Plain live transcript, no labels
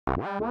In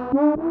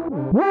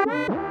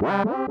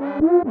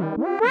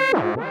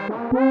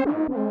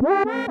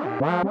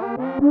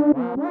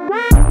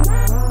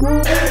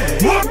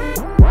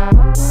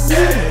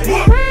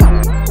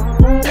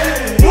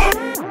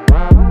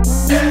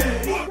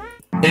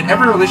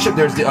every relationship,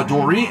 there's the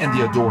adoree and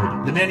the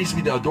adored. The man needs to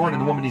be the adored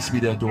and the woman needs to be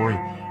the adoree.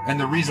 And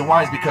the reason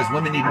why is because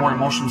women need more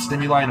emotional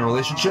stimuli in a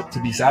relationship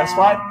to be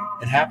satisfied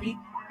and happy.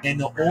 And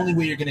the only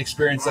way you're going to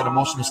experience that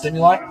emotional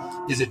stimuli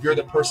is if you're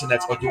the person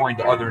that's adoring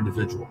the other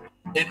individual.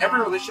 In every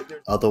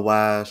relationship,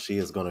 otherwise, she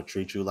is going to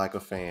treat you like a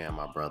fan,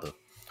 my brother.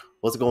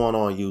 What's going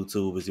on,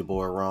 YouTube? It's your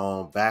boy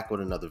Ron, back with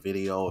another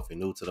video. If you're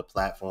new to the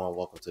platform,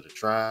 welcome to the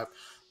tribe.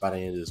 By the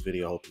end of this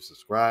video, I hope you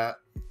subscribe.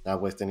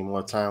 Not waste any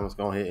more time, let's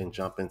go ahead and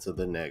jump into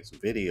the next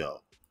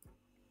video.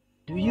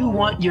 Do you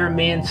want your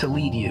man to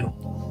lead you?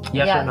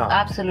 Yes or no?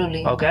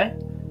 Absolutely. Okay.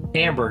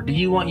 Amber, do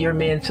you want your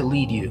man to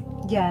lead you?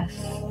 Yes.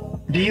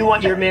 Do you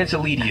want your man to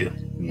lead you?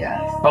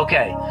 Yes.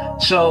 Okay.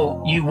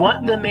 So you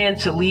want the man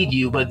to lead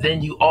you, but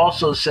then you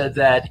also said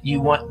that you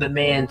want the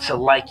man to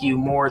like you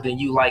more than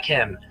you like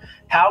him.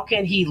 How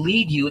can he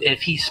lead you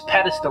if he's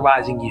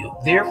pedestalizing you?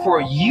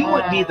 Therefore, you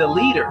would be the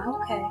leader,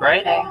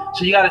 right? Okay.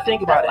 So you got to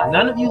think about it.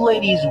 None of you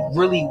ladies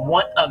really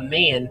want a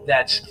man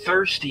that's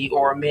thirsty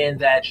or a man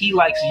that he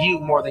likes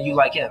you more than you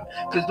like him.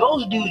 Because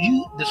those dudes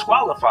you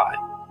disqualify.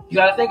 You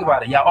got to think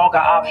about it. Y'all all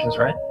got options,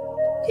 right?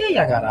 Yeah,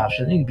 y'all got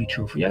options. You can be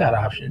truthful. Y'all got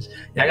options.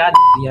 Y'all got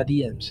in your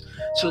DMs.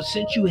 So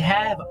since you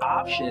have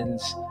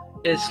options,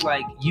 it's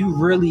like you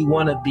really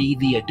want to be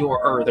the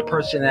adorer, the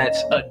person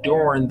that's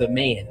adoring the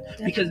man,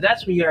 because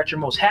that's when you're at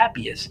your most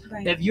happiest.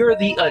 Right. If you're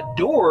the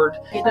adored,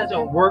 it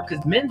doesn't work,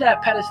 because men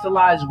that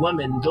pedestalize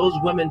women, those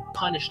women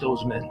punish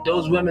those men.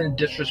 Those women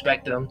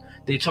disrespect them.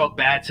 They talk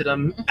bad to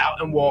them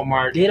out in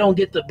Walmart. They don't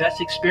get the best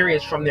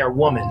experience from their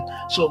woman.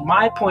 So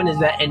my point is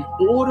that in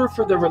order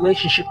for the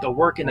relationship to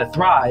work and to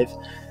thrive,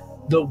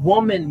 the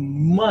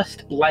woman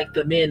must like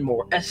the man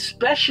more,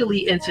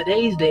 especially in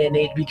today's day and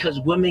age, because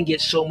women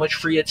get so much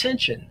free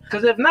attention.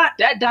 Because if not,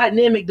 that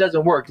dynamic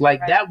doesn't work. Like,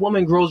 that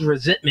woman grows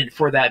resentment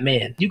for that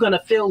man. You're going to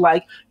feel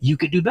like you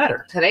could do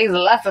better. Today's a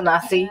lesson, I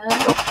see.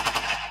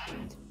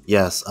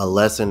 Yes, a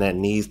lesson that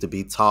needs to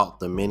be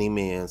taught to many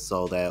men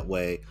so that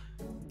way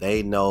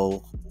they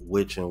know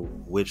which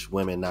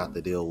women not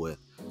to deal with.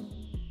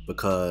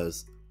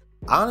 Because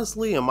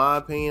honestly, in my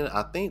opinion,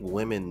 I think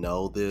women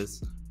know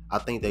this. I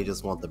think they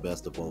just want the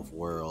best of both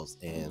worlds,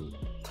 and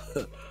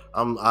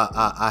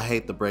I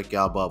hate to break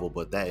y'all bubble,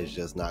 but that is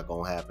just not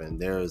gonna happen.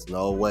 There is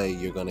no way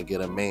you're gonna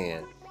get a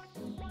man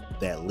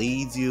that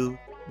leads you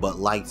but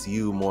likes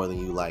you more than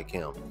you like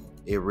him.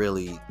 It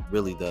really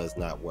does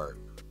not work.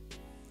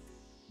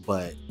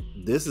 But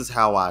this is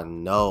how I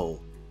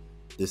know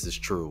this is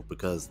true,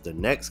 because the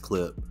next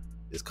clip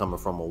is coming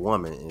from a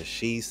woman, and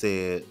she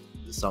said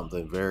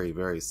something very,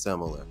 very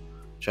similar.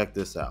 Check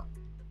this out.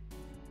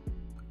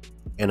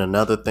 And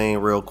another thing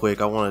real quick,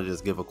 I want to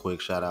just give a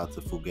quick shout out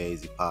to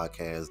Fugazi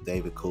Podcast,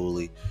 David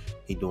Cooley.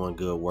 He doing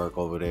good work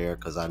over there,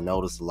 because I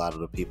noticed a lot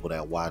of the people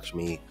that watch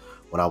me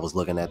when I was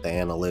looking at the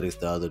analytics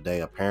the other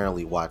day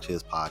apparently watch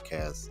his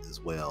podcast as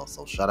well.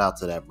 So shout out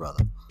to that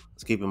brother.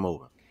 Let's keep it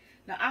moving.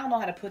 Now, I don't know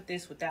how to put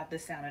this without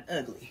this sounding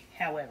ugly.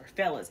 However,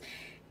 fellas,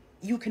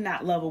 you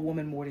cannot love a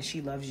woman more than she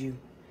loves you.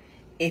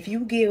 If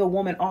you give a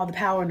woman all the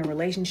power in a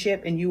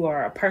relationship and you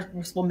are a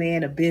purposeful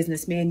man, a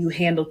businessman, you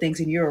handle things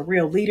and you're a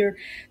real leader,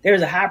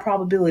 there's a high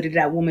probability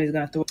that woman is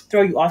going to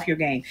throw you off your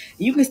game.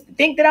 You can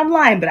think that I'm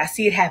lying, but I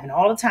see it happen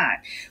all the time.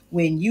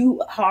 When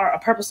you are a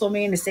purposeful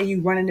man and say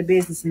you run into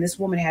business and this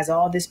woman has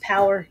all this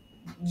power,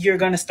 you're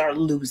going to start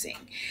losing.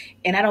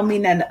 And I don't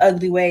mean that in an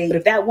ugly way, but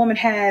if that woman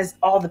has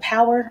all the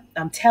power,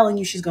 I'm telling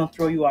you, she's going to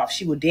throw you off.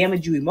 She will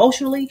damage you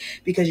emotionally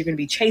because you're going to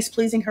be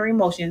chase-pleasing her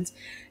emotions.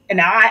 And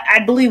now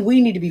I believe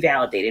we need to be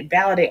validated,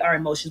 validate our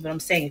emotions. But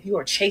I'm saying if you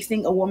are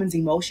chasing a woman's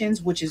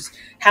emotions, which is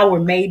how we're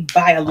made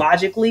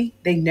biologically,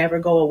 they never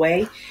go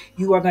away.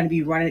 You are going to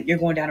be running, you're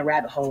going down a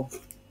rabbit hole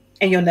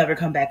and you'll never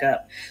come back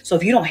up. So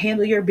if you don't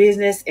handle your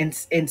business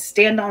and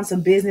stand on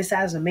some business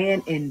as a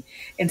man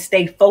and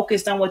stay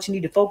focused on what you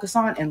need to focus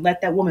on and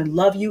let that woman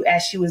love you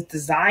as she was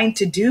designed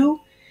to do,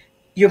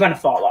 you're going to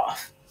fall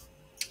off.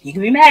 You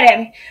can be mad at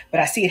me, but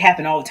I see it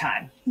happen all the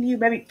time. You,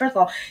 baby, first of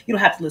all, you don't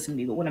have to listen to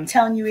me, but what I'm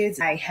telling you is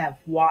I have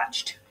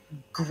watched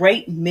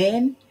great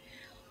men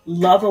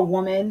love a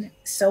woman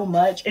so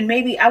much. And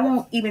maybe I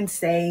won't even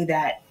say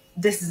that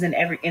this is in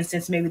every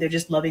instance. Maybe they're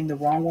just loving the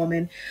wrong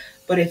woman.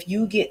 But if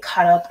you get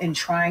caught up in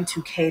trying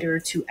to cater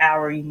to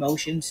our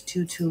emotions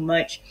too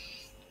much,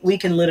 we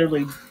can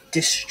literally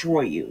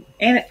destroy you.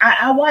 And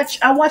I watch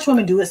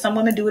women do it. Some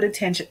women do it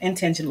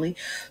intentionally.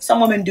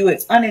 Some women do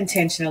it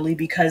unintentionally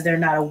because they're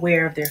not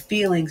aware of their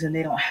feelings and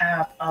they don't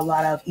have a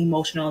lot of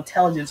emotional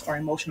intelligence or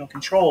emotional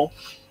control.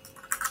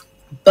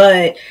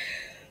 But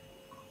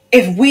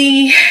if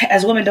we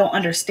as women don't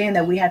understand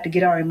that we have to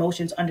get our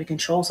emotions under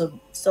control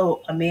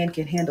so a man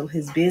can handle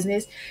his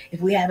business,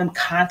 if we have him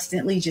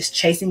constantly just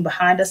chasing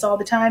behind us all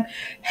the time,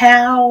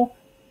 how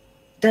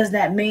does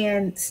that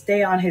man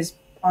stay on his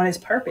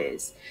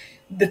purpose?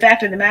 the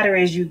fact of the matter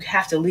is you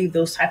have to leave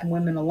those type of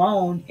women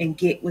alone and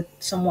get with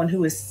someone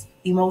who is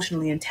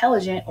emotionally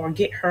intelligent, or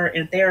get her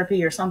in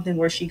therapy or something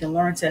where she can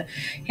learn to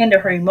handle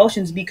her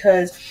emotions,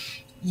 because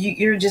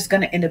you're just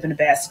going to end up in a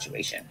bad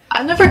situation.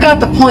 I never got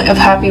the point of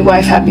happy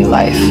wife, happy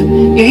life.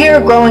 You hear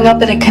it growing up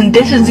and it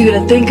conditions you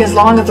to think as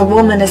long as a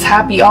woman is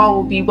happy, all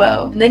will be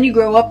well. And then you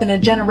grow up in a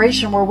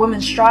generation where women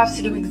strive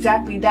to do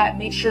exactly that,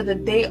 make sure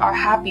that they are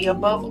happy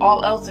above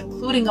all else,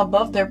 including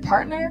above their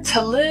partner.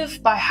 To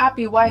live by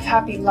happy wife,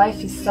 happy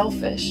life is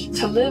selfish.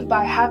 To live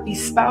by happy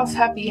spouse,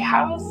 happy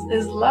house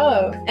is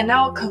love. And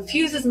now it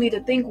confuses me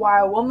to think why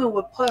a woman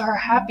would put her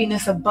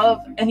happiness above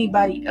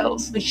anybody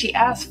else when she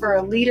asks for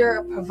a leader,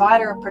 a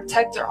provider, a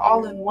protector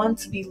all in one,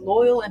 to be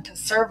loyal and to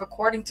serve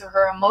according to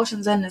her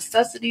emotions and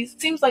necessities.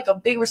 Seems like a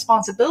big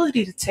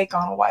responsibility to take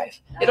on a wife.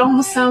 It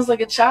almost sounds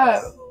like a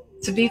child.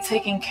 To be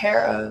taken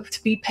care of,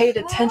 to be paid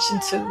attention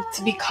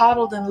to be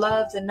coddled and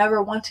loved, and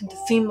never wanting to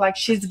seem like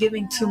she's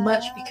giving too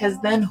much, because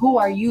then who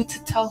are you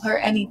to tell her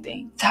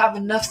anything? To have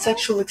enough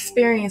sexual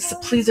experience to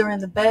please her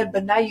in the bed,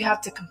 but now you have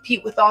to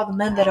compete with all the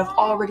men that have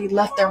already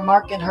left their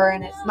mark in her,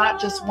 and it's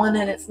not just one,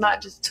 and it's not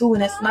just two,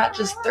 and it's not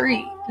just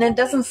three. And it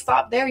doesn't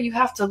stop there. You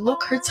have to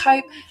look her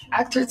type,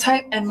 act her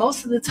type, and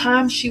most of the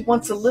time she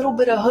wants a little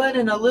bit of hood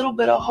and a little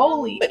bit of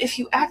holy. But if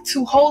you act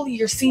too holy,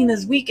 you're seen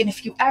as weak, and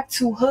if you act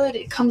too hood,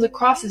 it comes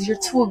across as you're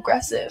too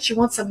aggressive. She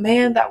wants a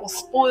man that will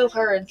spoil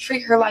her and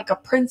treat her like a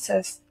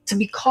princess, to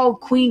be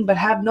called queen but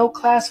have no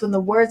class when the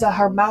words out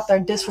her mouth are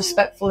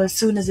disrespectful as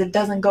soon as it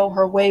doesn't go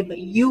her way. But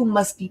you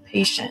must be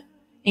patient,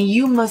 and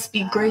you must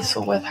be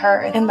graceful with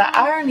her. And the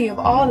irony of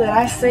all that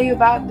I say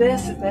about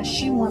this is that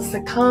she wants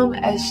to come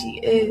as she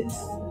is.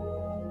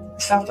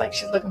 It sounds like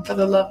she's looking for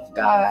the love of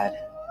God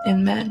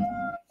in men.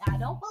 I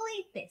don't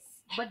believe this,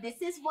 but this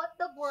is what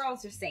the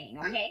girls are saying,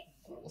 okay?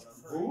 This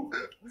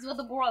is what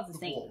the girls are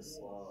saying.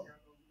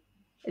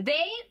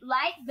 They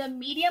like the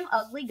medium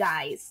ugly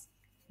guys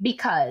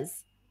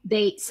because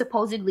they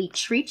supposedly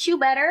treat you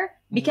better,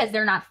 because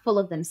they're not full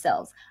of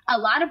themselves. A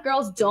lot of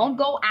girls don't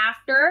go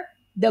after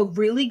the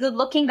really good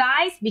looking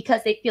guys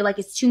because they feel like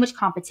it's too much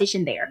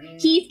competition there.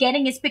 He's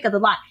getting his pick of the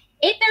lot.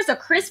 If there's a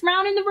Chris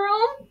Brown in the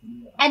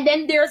room and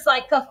then there's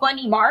like a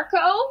funny Marco,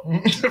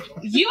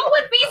 you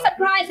would be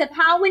surprised at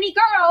how many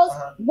girls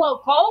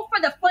will go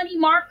for the funny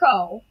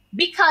Marco.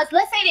 Because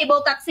let's say they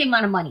both got the same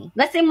amount of money.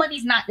 Let's say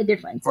money's not the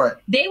difference. Right.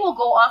 They will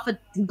go off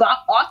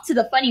to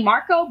the funny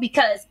Marco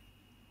because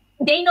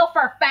they know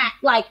for a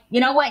fact, like,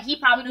 you know what? He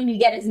probably don't need to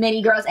get as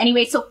many girls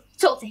anyway. So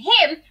to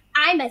him,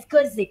 I'm as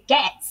good as it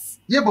gets.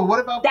 Yeah, but what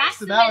about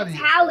personality?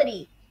 That's the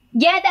mentality.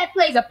 Yeah, that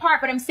plays a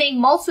part. But I'm saying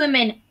most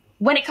women,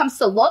 when it comes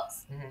to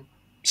looks,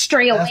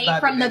 stray away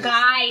from the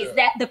guys,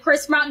 that the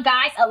Chris Brown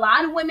guys. A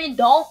lot of women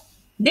don't.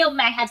 They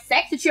might have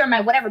sex with you or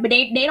might whatever, but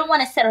they don't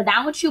want to settle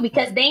down with you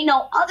because they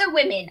know other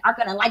women are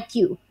going to like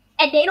you.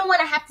 And they don't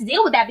want to have to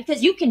deal with that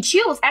because you can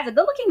choose. As a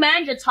good-looking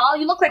man, you're tall,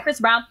 you look like Chris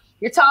Brown,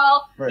 you're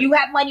tall, you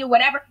have money or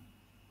whatever.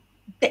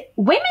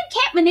 Women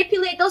can't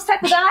manipulate those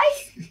type of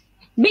guys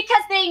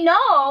because they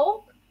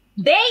know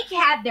they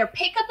have their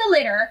pick of the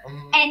litter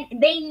and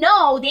they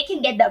know they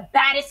can get the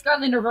baddest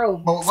girl in the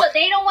room. So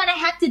they don't want to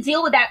have to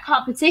deal with that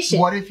competition.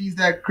 What if he's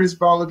that Chris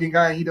Brown looking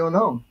guy and he don't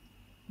know?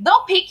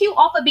 They'll pick you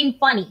off of being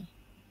funny.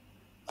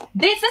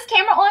 This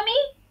camera on me?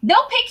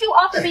 They'll pick you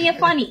off of being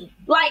funny.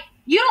 Like,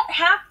 you don't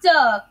have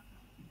to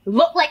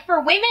look like,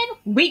 for women,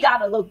 we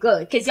gotta look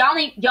good. Because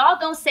y'all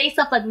don't say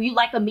stuff like, you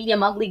like a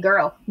medium ugly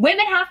girl.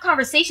 Women have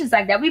conversations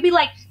like that. We be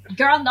like,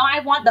 girl, no, I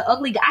want the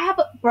ugly guy. I have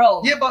a,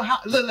 bro. Yeah,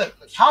 but look,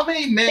 how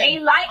many men? They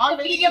like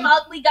the medium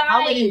ugly guys.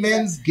 How many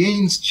men's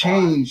games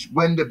changed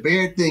when the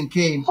bear thing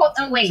came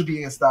to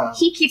being a style?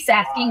 He keeps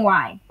asking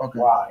why. Okay.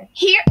 Why?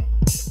 Here.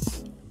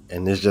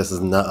 And this just is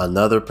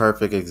another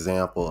perfect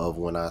example of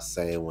when I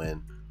say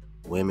when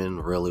women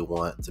really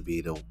want to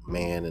be the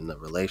man in the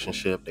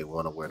relationship, they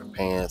want to wear the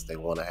pants, they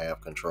want to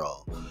have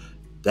control.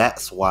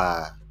 That's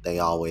why they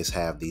always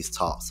have these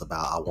talks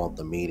about, I want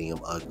the medium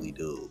ugly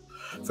dude.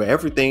 For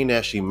everything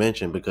that she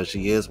mentioned, because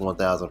she is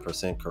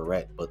 1000%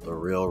 correct, but the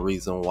real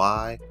reason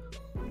why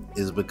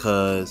is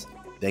because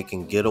they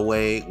can get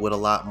away with a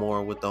lot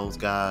more with those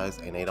guys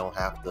and they don't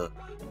have to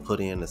put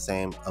in the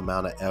same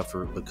amount of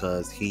effort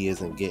because he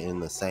isn't getting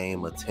the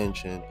same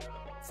attention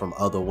from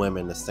other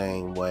women the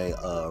same way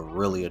a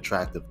really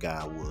attractive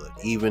guy would,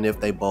 even if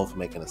they both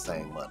making the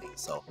same money.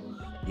 So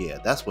yeah,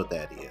 that's what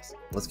that is.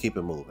 Let's keep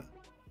it moving.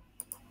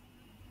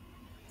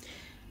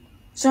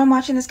 So I'm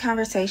watching this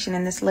conversation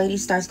and this lady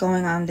starts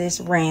going on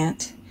this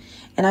rant,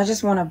 and I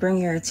just want to bring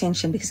your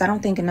attention because I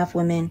don't think enough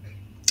women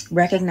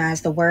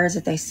recognize the words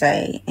that they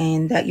say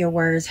and that your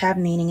words have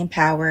meaning and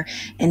power,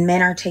 and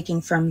men are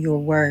taking from your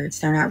words.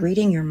 They're not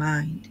reading your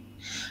mind.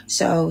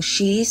 So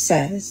she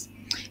says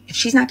if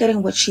she's not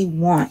getting what she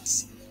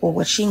wants or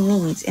what she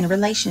needs in a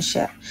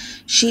relationship,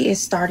 she is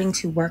starting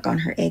to work on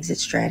her exit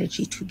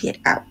strategy to get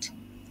out.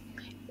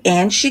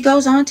 And she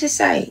goes on to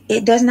say,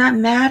 it does not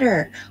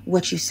matter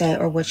what you say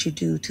or what you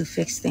do to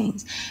fix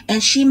things.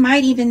 And she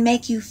might even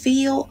make you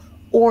feel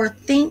or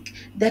think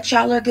that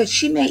y'all are good.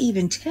 She may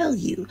even tell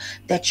you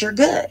that you're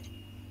good.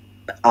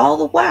 But all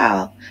the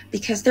while,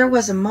 because there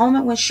was a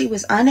moment when she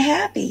was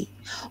unhappy,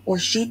 or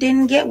she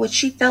didn't get what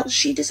she felt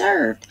she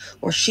deserved,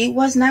 or she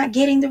was not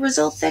getting the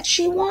results that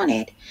she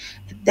wanted,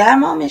 at that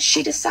moment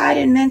she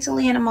decided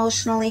mentally and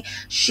emotionally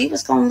she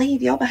was going to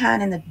leave your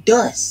behind in the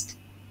dust.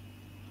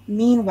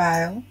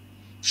 Meanwhile,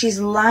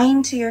 she's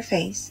lying to your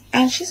face,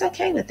 and she's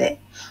okay with it,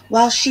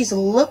 while she's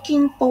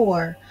looking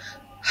for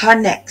her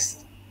next.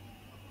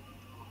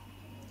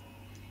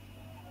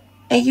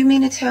 And you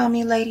mean to tell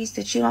me, ladies,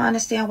 that you don't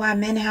understand why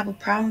men have a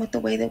problem with the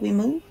way that we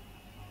move?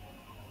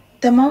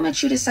 The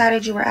moment you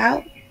decided you were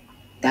out,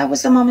 that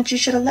was the moment you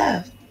should have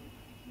left.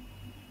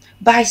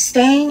 By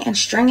staying and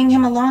stringing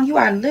him along, you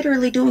are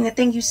literally doing the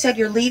thing you said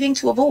you're leaving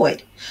to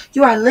avoid.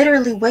 You are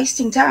literally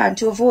wasting time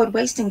to avoid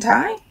wasting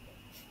time.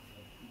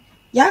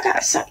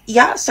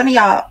 Some of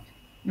y'all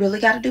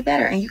really got to do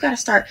better, and you got to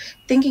start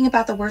thinking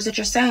about the words that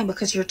you're saying,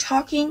 because you're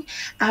talking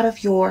out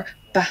of your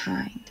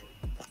behind.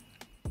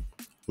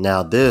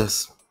 Now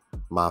this,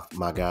 my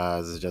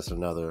guys, is just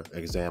another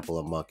example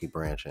of monkey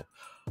branching.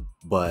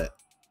 But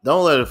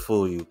don't let it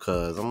fool you,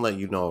 because I'm letting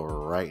you know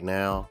right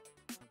now,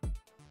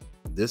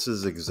 this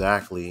is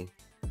exactly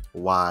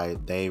why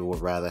they would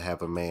rather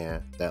have a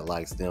man that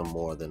likes them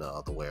more than the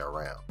other way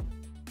around.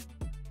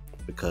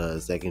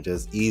 Because they can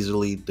just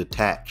easily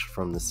detach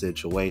from the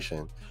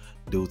situation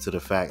due to the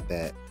fact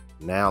that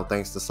now,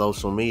 thanks to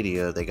social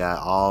media, they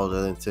got all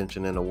the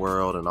intention in the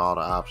world and all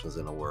the options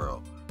in the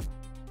world.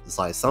 It's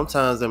like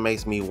sometimes it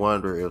makes me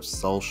wonder if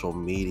social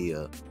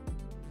media,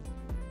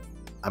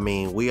 I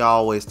mean, we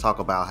always talk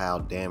about how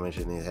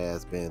damaging it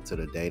has been to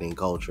the dating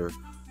culture,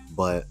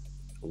 but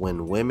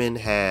when women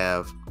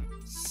have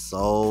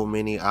so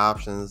many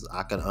options,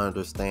 I can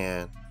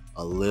understand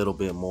a little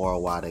bit more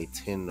why they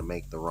tend to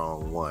make the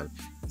wrong one,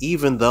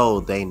 even though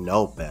they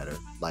know better.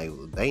 Like,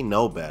 they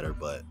know better,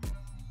 but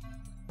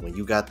when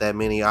you got that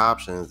many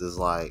options, it's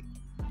like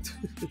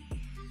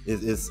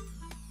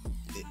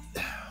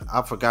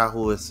I forgot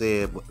who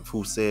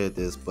said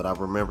this, but I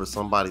remember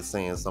somebody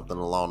saying something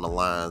along the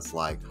lines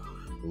like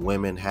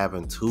women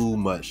having too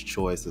much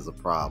choice is a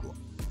problem.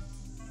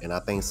 And I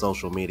think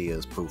social media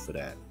is proof of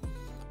that.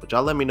 But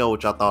y'all let me know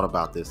what y'all thought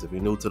about this. If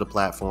you're new to the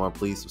platform,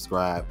 please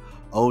subscribe.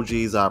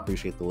 OGs, I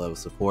appreciate the love of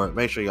support.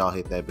 Make sure y'all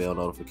hit that bell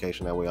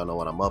notification. That way y'all know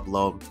when I'm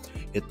uploading.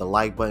 Hit the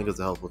like button because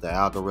it helps with the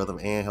algorithm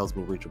and helps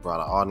me reach a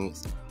broader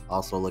audience.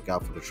 Also, look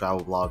out for the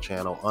travel vlog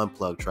channel,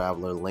 Unplugged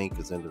Traveler. Link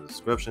is in the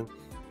description.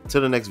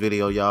 Till the next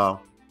video,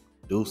 y'all.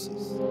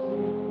 Deuces.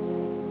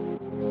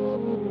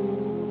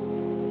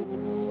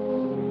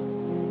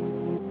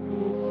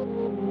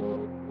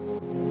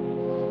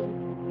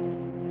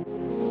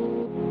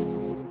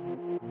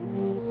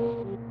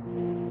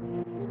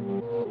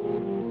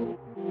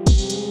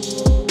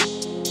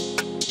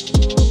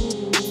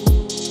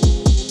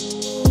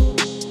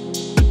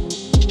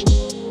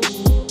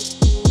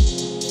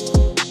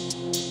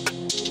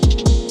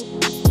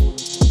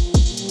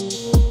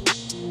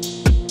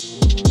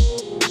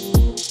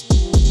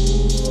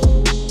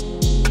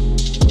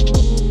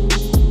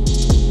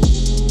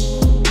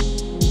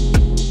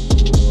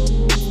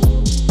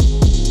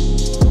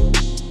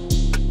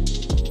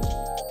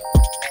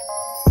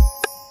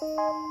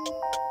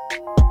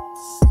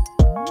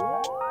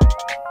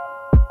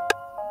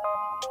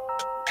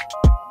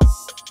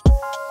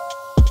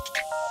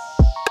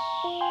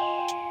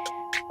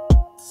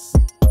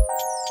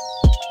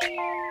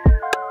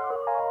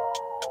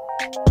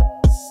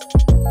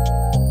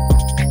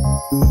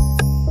 Thank you.